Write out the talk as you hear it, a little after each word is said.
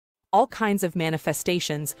All kinds of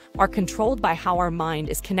manifestations are controlled by how our mind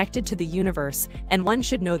is connected to the universe, and one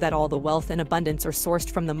should know that all the wealth and abundance are sourced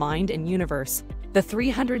from the mind and universe. The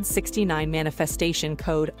 369 Manifestation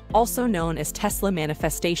Code, also known as Tesla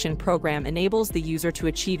Manifestation Program, enables the user to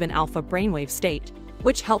achieve an alpha brainwave state,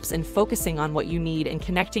 which helps in focusing on what you need and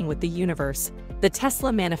connecting with the universe. The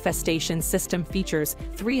Tesla Manifestation System features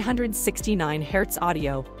 369 Hz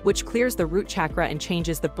audio, which clears the root chakra and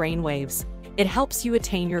changes the brain waves. It helps you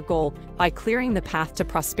attain your goal by clearing the path to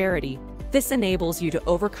prosperity. This enables you to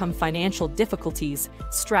overcome financial difficulties,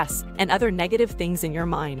 stress, and other negative things in your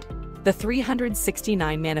mind. The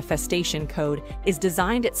 369 Manifestation Code is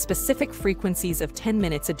designed at specific frequencies of 10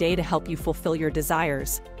 minutes a day to help you fulfill your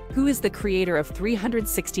desires. Who is the creator of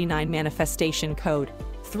 369 Manifestation Code?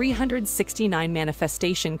 369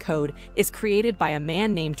 Manifestation Code is created by a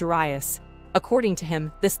man named Darius. According to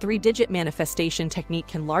him, this 3-digit manifestation technique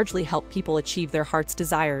can largely help people achieve their heart's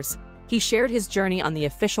desires. He shared his journey on the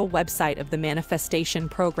official website of the Manifestation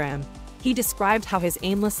Program. He described how his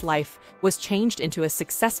aimless life was changed into a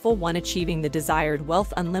successful one, achieving the desired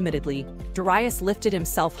wealth unlimitedly. Darius lifted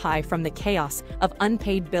himself high from the chaos of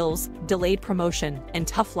unpaid bills, delayed promotion, and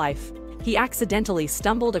tough life. He accidentally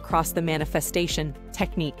stumbled across the manifestation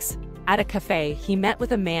techniques. At a cafe, he met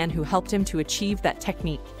with a man who helped him to achieve that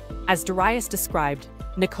technique. As Darius described,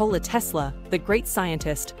 Nikola Tesla, the great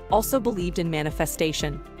scientist, also believed in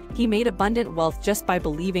manifestation. He made abundant wealth just by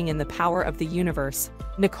believing in the power of the universe.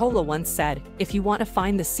 Nikola once said, "If you want to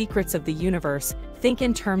find the secrets of the universe, think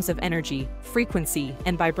in terms of energy, frequency,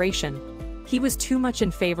 and vibration." He was too much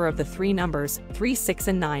in favor of the three numbers, 3, 6,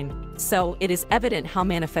 and 9. So, it is evident how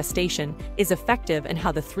manifestation is effective and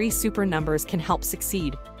how the three super numbers can help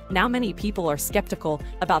succeed. Now many people are skeptical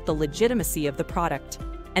about the legitimacy of the product.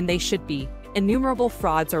 And they should be. Innumerable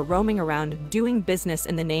frauds are roaming around doing business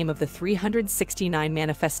in the name of the 369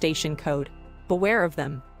 Manifestation Code. Beware of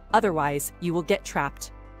them. Otherwise, you will get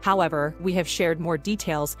trapped. However, we have shared more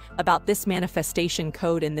details about this manifestation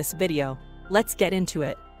code in this video. Let's get into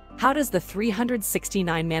it. How does the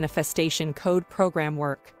 369 Manifestation Code program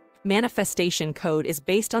work? Manifestation Code is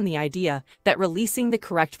based on the idea that releasing the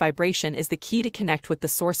correct vibration is the key to connect with the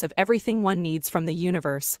source of everything one needs from the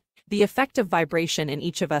universe. The effect of vibration in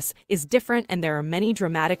each of us is different, and there are many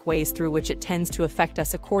dramatic ways through which it tends to affect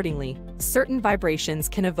us accordingly. Certain vibrations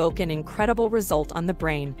can evoke an incredible result on the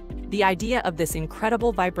brain. The idea of this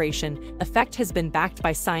incredible vibration effect has been backed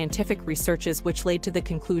by scientific researches, which led to the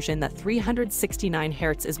conclusion that 369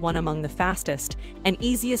 Hz is one among the fastest and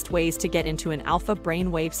easiest ways to get into an alpha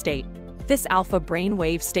brainwave state. This alpha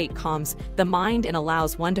brainwave state calms the mind and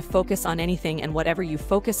allows one to focus on anything, and whatever you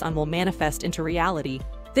focus on will manifest into reality.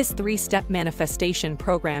 This 3-step manifestation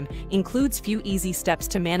program includes few easy steps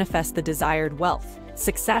to manifest the desired wealth,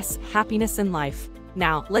 success, happiness, and life.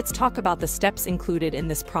 Now, let's talk about the steps included in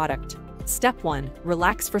this product. Step 1.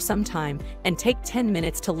 Relax for some time and take 10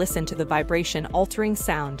 minutes to listen to the vibration-altering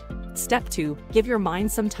sound. Step 2. Give your mind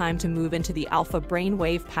some time to move into the alpha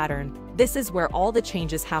brainwave pattern. This is where all the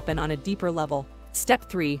changes happen on a deeper level. Step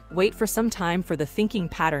 3. Wait for some time for the thinking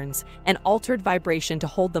patterns and altered vibration to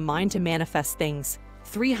hold the mind to manifest things.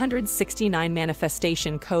 369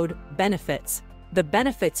 Manifestation Code Benefits. The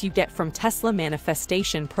benefits you get from Tesla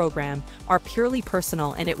Manifestation Program are purely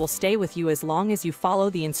personal, and it will stay with you as long as you follow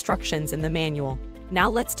the instructions in the manual. Now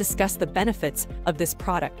let's discuss the benefits of this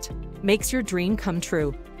product. Makes your dream come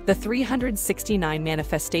true. The 369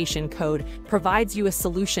 Manifestation Code provides you a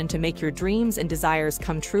solution to make your dreams and desires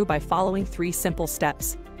come true by following 3 simple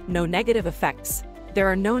steps. No negative effects. There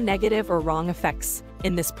are no negative or wrong effects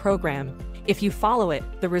in this program. If you follow it,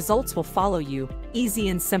 the results will follow you. Easy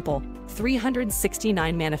and simple.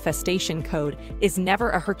 369 Manifestation Code is never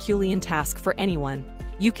a Herculean task for anyone.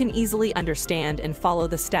 You can easily understand and follow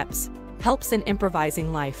the steps. Helps in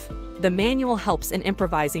improvising life. The manual helps in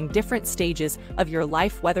improvising different stages of your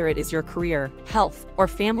life, whether it is your career, health, or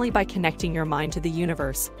family, by connecting your mind to the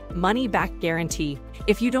universe. Money back guarantee.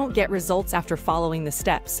 If you don't get results after following the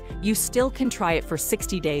steps, you still can try it for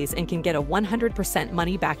 60 days and can get a 100%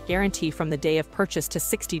 money back guarantee from the day of purchase to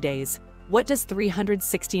 60 days. What does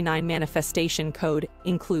 369 Manifestation Code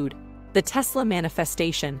include? The Tesla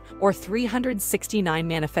Manifestation, or 369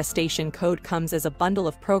 Manifestation Code, comes as a bundle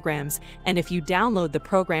of programs, and if you download the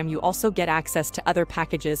program you also get access to other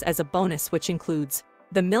packages as a bonus, which includes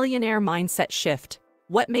the Millionaire Mindset Shift.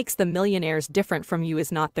 What makes the millionaires different from you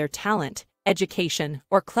is not their talent, education,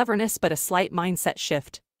 or cleverness, but a slight mindset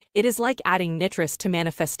shift. It is like adding nitrous to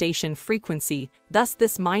manifestation frequency. Thus,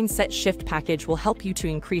 this mindset shift package will help you to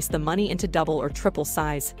increase the money into double or triple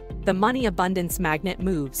size. The money abundance magnet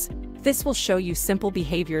moves. This will show you simple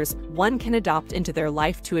behaviors one can adopt into their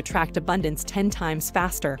life to attract abundance 10 times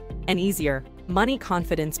faster and easier. Money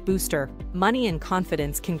Confidence Booster. Money and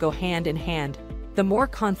confidence can go hand in hand. The more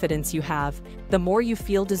confidence you have, the more you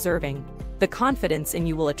feel deserving. The confidence in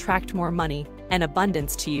you will attract more money and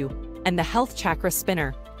abundance to you. And the Health Chakra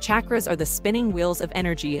Spinner. Chakras are the spinning wheels of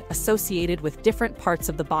energy associated with different parts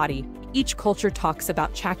of the body. Each culture talks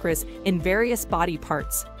about chakras in various body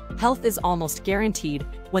parts. Health is almost guaranteed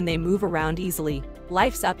when they move around easily.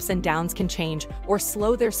 Life's ups and downs can change or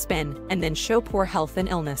slow their spin and then show poor health and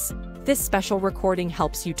illness. This special recording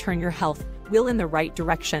helps you turn your health wheel in the right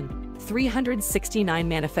direction. 369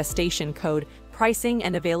 Manifestation Code. Pricing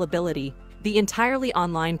and availability. The entirely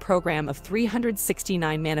online program of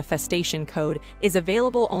 369 Manifestation Code is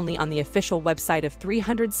available only on the official website of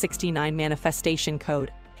 369 Manifestation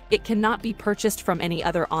Code. It cannot be purchased from any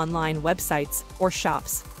other online websites or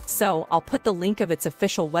shops. So, I'll put the link of its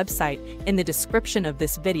official website in the description of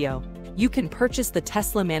this video. You can purchase the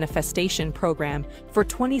Tesla Manifestation Program for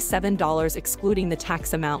 $27 excluding the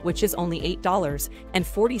tax amount, which is only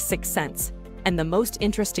 $8.46. And the most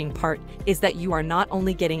interesting part is that you are not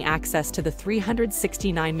only getting access to the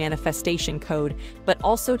 369 Manifestation Code, but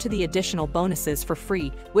also to the additional bonuses for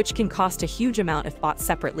free, which can cost a huge amount if bought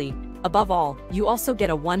separately. Above all, you also get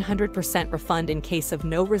a 100% refund in case of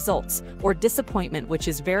no results or disappointment, which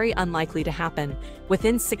is very unlikely to happen,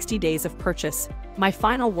 within 60 days of purchase. My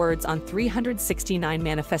final words on 369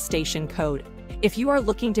 Manifestation Code. If you are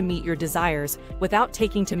looking to meet your desires without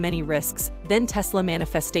taking too many risks, then Tesla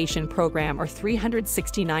Manifestation Program or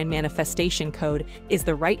 369 Manifestation Code is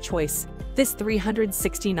the right choice. This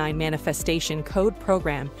 369 Manifestation Code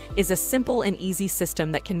program is a simple and easy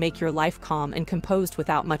system that can make your life calm and composed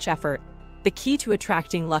without much effort. The key to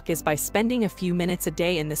attracting luck is by spending a few minutes a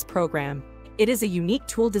day in this program. It is a unique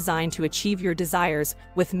tool designed to achieve your desires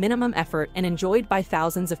with minimum effort and enjoyed by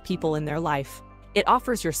thousands of people in their life. It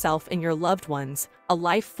offers yourself and your loved ones a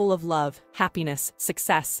life full of love, happiness,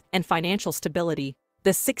 success, and financial stability. The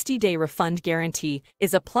 60-day refund guarantee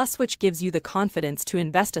is a plus which gives you the confidence to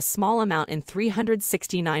invest a small amount in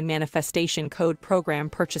 369 Manifestation Code program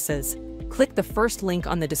purchases. Click the first link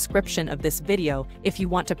on the description of this video if you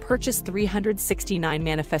want to purchase 369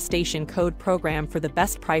 Manifestation Code program for the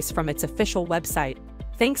best price from its official website.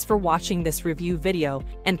 Thanks for watching this review video,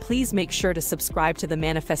 and please make sure to subscribe to the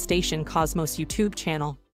Manifestation Cosmos YouTube channel.